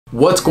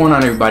What's going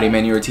on, everybody?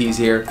 Emmanuel and I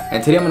here,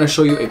 and today I'm going to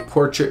show you a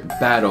portrait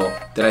battle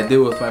that I did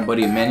with my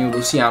buddy Emmanuel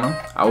Luciano.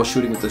 I was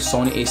shooting with the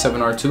Sony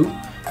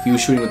A7RII. He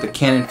was shooting with the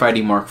Canon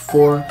 5D Mark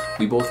IV.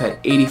 We both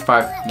had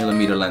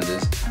 85mm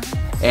lenses.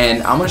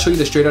 And I'm going to show you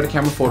the straight out of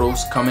camera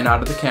photos coming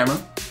out of the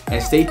camera.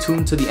 And stay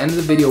tuned to the end of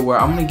the video where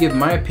I'm going to give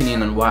my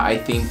opinion on why I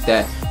think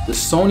that the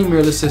Sony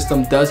mirrorless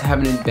system does have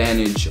an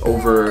advantage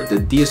over the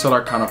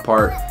DSLR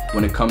counterpart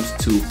when it comes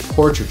to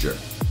portraiture.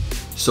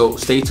 So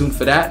stay tuned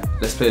for that.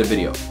 Let's play the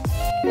video.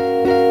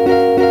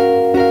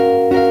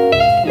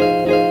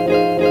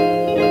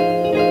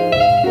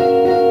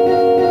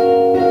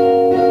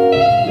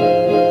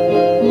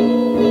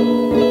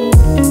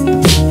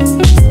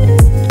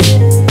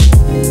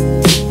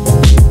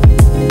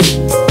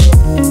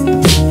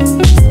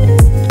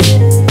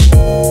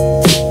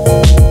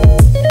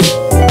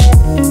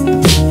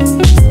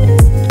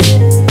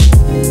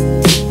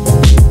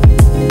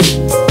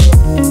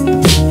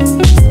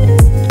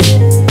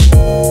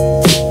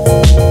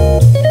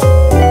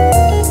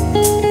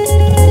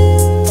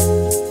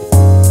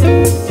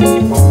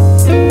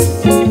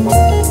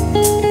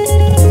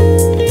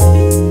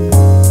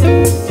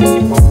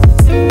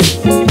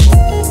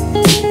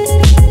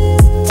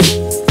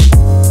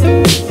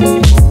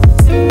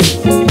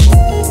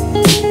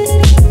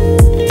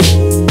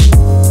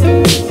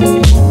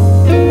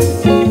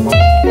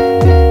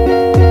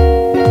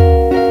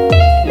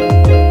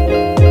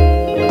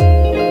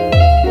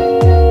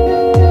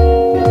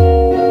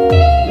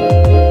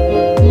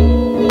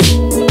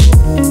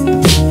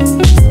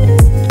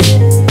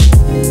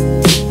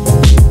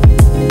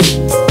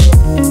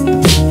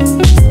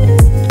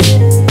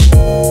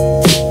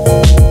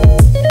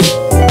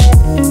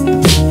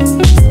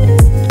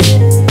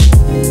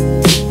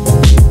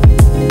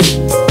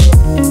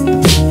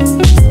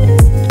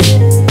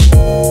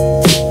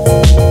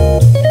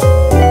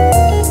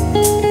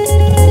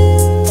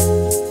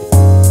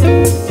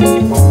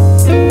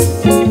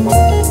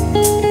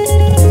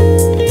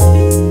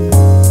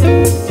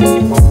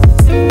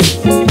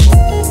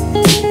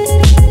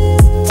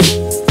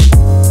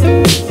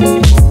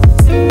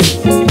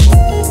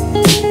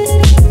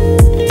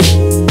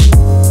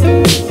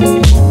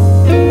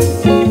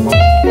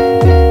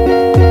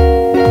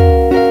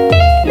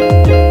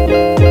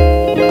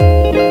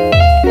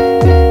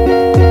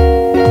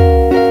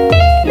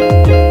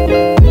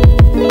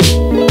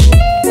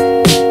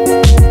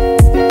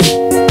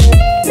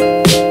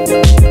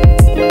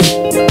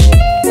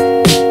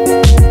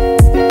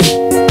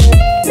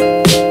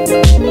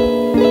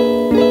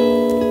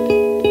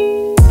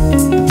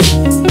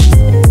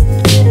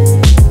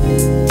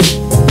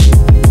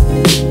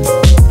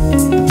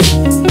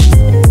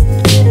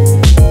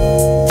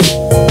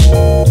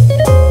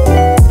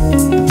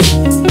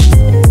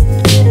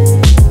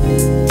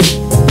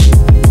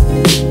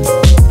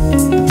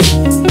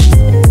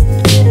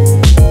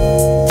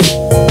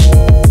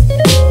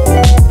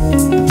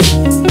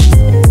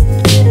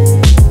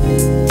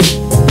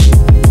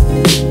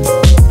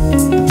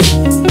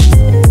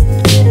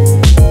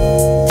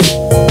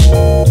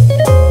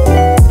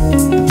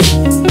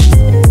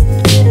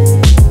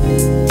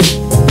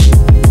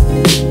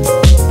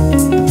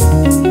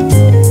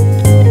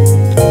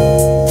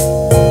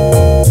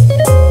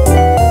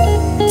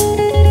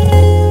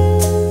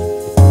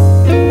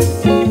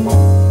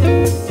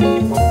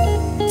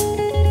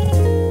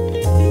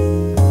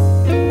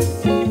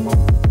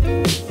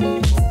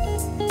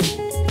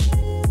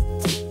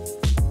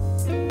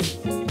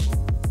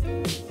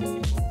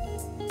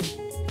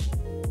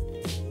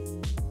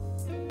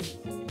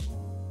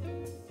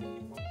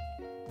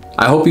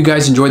 I hope you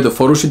guys enjoyed the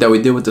photo shoot that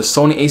we did with the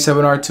Sony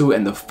A7RII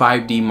and the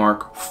 5D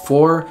Mark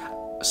IV.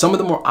 Some of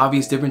the more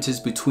obvious differences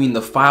between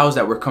the files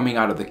that were coming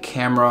out of the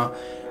camera.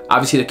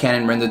 Obviously the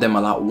Canon rendered them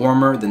a lot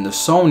warmer than the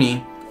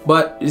Sony,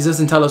 but it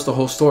doesn't tell us the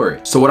whole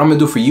story. So what I'm gonna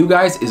do for you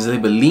guys is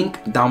leave a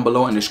link down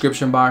below in the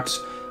description box.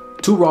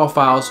 2 raw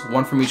files,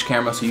 one from each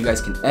camera, so you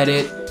guys can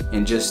edit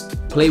and just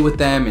play with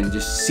them and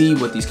just see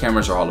what these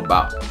cameras are all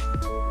about.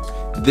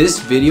 This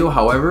video,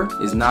 however,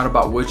 is not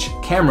about which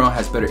camera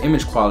has better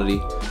image quality,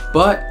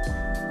 but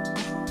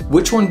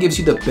which one gives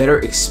you the better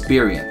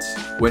experience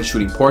when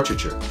shooting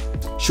portraiture.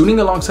 Shooting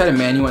alongside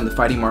Emmanuel and the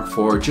 5D Mark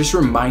IV just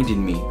reminded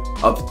me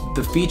of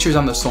the features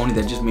on the Sony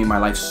that just made my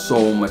life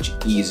so much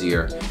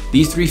easier.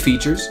 These 3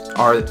 features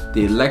are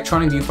the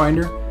electronic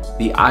viewfinder,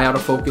 the eye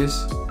autofocus,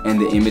 and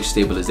the image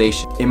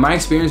stabilization. In my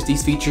experience,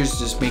 these features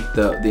just make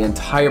the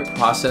entire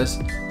process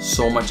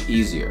so much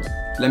easier.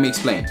 Let me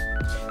explain.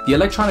 The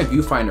electronic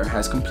viewfinder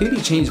has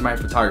completely changed my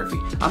photography.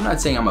 I'm not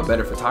saying I'm a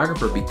better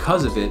photographer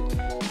because of it,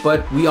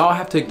 but we all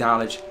have to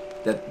acknowledge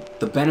that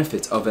the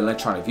benefits of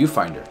electronic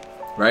viewfinder,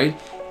 right?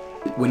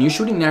 When you're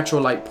shooting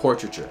natural light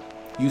portraiture,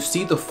 you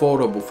see the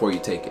photo before you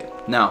take it.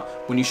 Now,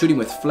 when you're shooting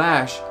with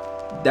flash,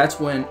 that's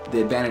when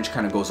the advantage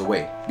kind of goes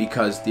away,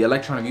 because the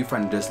electronic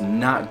viewfinder does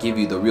not give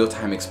you the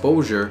real-time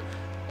exposure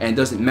and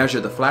doesn't measure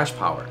the flash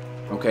power,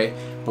 okay?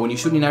 But when you're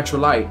shooting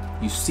natural light,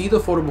 you see the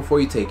photo before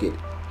you take it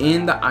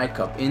in the eye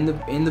cup, in the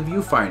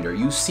viewfinder,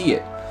 you see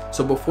it.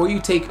 So before you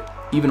take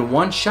even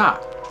one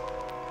shot,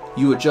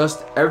 you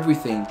adjust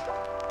everything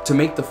to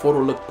make the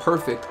photo look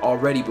perfect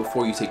already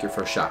before you take your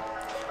first shot.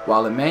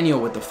 While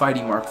Emmanuel with the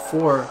 5D Mark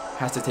IV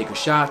has to take a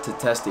shot to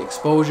test the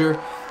exposure.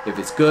 If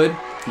it's good,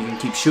 he can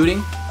keep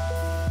shooting.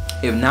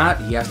 If not,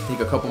 he has to take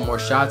a couple more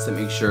shots to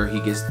make sure he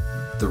gets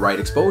the right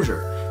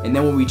exposure. And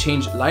then when we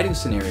change lighting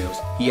scenarios,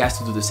 he has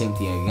to do the same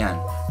thing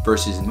again.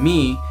 Versus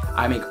me,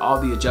 I make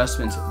all the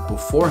adjustments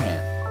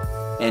beforehand.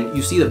 And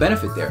you see the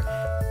benefit there.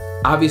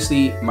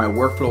 Obviously, my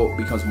workflow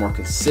becomes more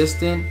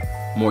consistent,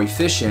 more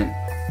efficient,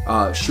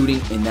 shooting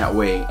in that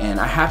way. And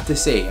I have to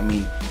say, I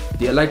mean,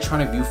 the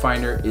electronic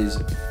viewfinder is,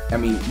 I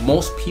mean,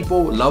 most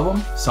people love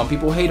them, some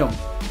people hate them.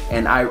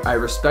 And I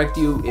respect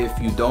you if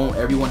you don't.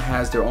 Everyone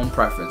has their own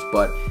preference,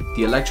 but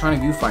the electronic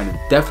viewfinder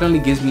definitely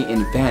gives me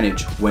an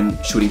advantage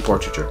when shooting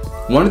portraiture.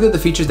 One of the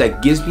features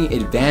that gives me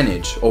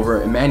advantage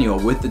over Emmanuel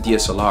with the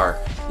DSLR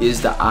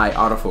is the eye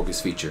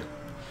autofocus feature.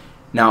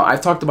 Now,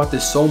 I've talked about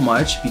this so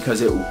much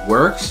because it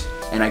works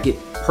and I get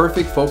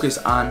perfect focus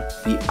on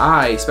the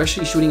eye,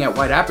 especially shooting at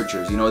wide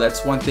apertures. You know,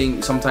 that's one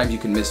thing, sometimes you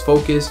can miss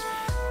focus.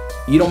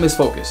 You don't miss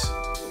focus.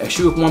 At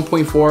shoot at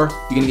 1.4, you're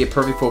gonna get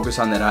perfect focus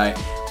on that eye.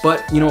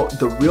 But you know,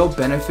 the real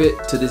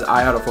benefit to this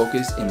eye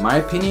autofocus, in my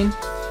opinion,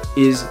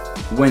 is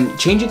when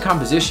changing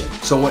composition.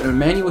 So when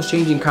Emmanuel is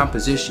changing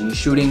composition, he's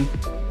shooting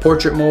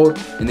portrait mode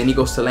and then he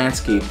goes to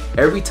landscape.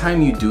 Every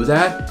time you do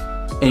that,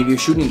 and if you're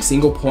shooting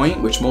single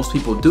point, which most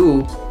people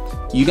do,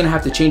 you're gonna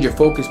have to change your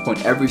focus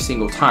point every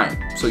single time.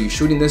 So you're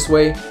shooting this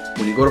way,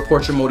 when you go to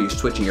portrait mode, you're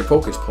switching your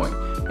focus point,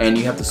 and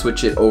you have to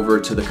switch it over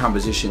to the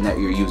composition that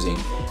you're using.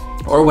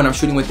 Or when I'm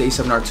shooting with the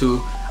A7R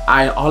II,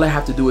 all I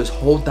have to do is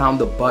hold down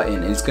the button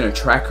and it's gonna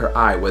track her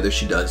eye, whether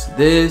she does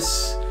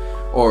this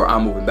or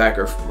I'm moving back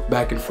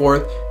and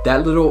forth.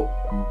 That little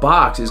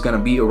box is gonna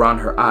be around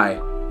her eye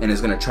and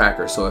it's gonna track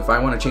her. So if I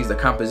wanna change the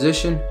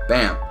composition,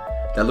 bam,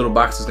 that little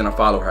box is gonna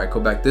follow her. I go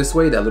back this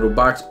way, that little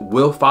box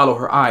will follow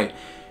her eye.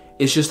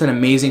 It's just an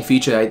amazing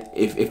feature.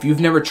 If you've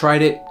never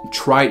tried it,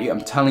 try it.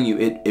 I'm telling you,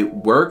 it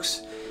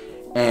works,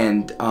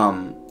 and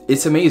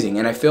it's amazing.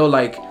 And I feel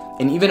like,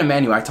 and even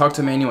Emmanuel, I talked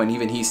to Emmanuel and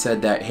even he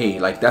said that, hey,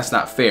 like that's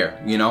not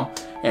fair, you know?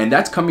 And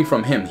that's coming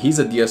from him. He's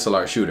a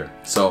DSLR shooter.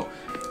 So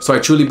I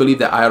truly believe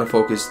that eye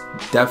autofocus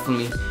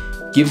definitely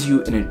gives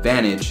you an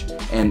advantage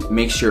and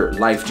makes your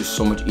life just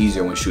so much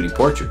easier when shooting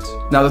portraits.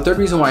 Now, the third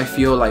reason why I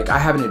feel like I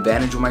have an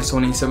advantage with my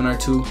Sony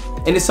A7RII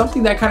II, and it's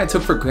something that I kind of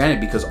took for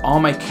granted because all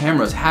my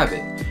cameras have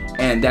it,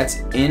 and that's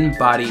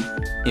in-body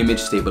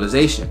image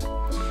stabilization.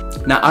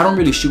 Now, I don't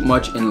really shoot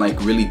much in like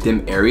really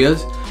dim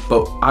areas,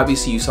 but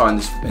obviously you saw in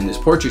this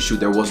portrait shoot,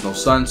 there was no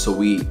sun, so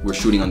we were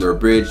shooting under a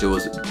bridge. There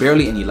was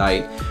barely any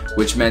light,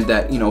 which meant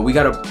that, you know, we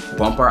gotta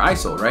bump our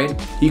ISO, right?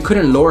 He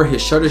couldn't lower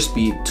his shutter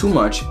speed too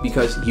much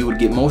because he would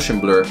get motion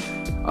blur,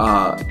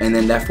 and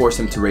then that forced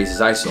him to raise his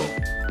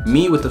ISO.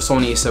 Me with the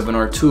Sony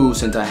A7R II,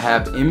 since I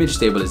have image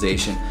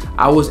stabilization,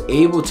 I was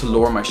able to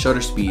lower my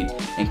shutter speed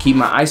and keep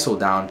my ISO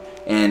down,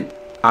 and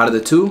out of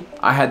the two,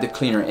 I had the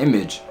cleaner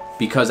image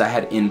because I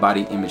had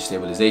in-body image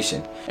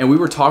stabilization. And we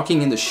were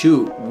talking in the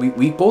shoot,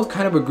 we both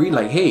kind of agreed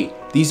like, hey,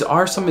 these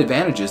are some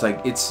advantages, like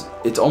it's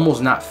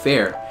almost not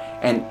fair.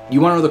 And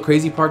you wanna know the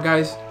crazy part,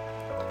 guys?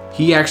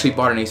 He actually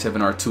bought an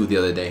A7R II the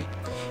other day.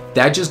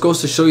 That just goes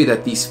to show you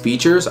that these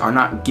features are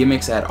not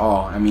gimmicks at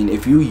all. I mean,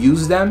 if you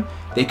use them,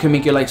 they can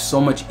make your life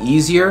so much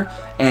easier,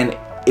 and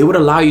it would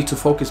allow you to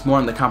focus more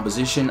on the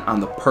composition,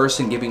 on the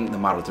person giving the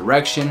model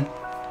direction,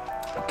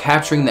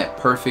 capturing that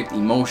perfect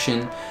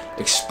emotion,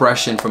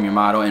 expression from your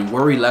model, and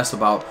worry less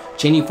about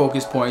changing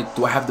focus point.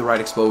 Do I have the right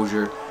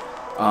exposure?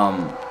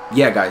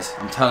 Yeah, guys,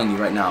 I'm telling you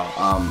right now,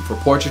 for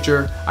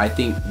portraiture, I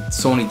think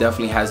Sony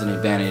definitely has an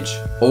advantage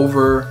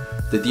over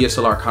the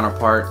DSLR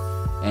counterpart,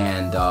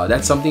 and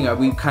that's something that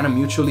we kind of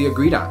mutually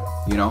agreed on,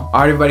 you know?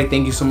 All right, everybody,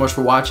 thank you so much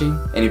for watching,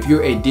 and if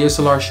you're a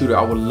DSLR shooter,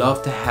 I would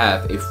love to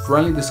have a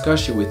friendly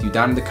discussion with you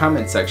down in the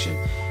comment section.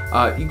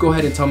 You go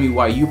ahead and tell me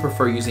why you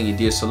prefer using a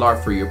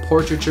DSLR for your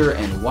portraiture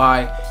and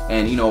why.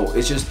 And you know,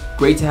 it's just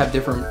great to have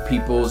different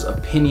people's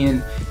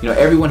opinion. You know,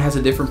 everyone has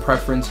a different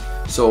preference,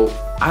 so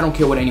I don't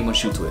care what anyone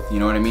shoots with, you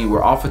know what I mean?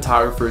 We're all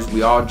photographers,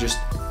 we all just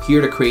here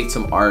to create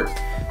some art.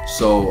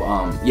 So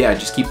yeah,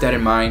 just keep that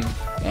in mind,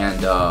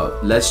 and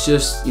let's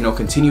just, you know,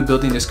 continue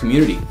building this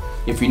community.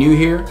 If you're new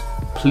here,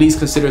 please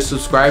consider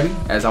subscribing,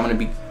 as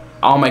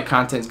all my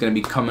content is gonna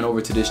be coming over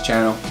to this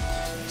channel.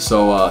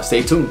 So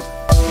stay tuned.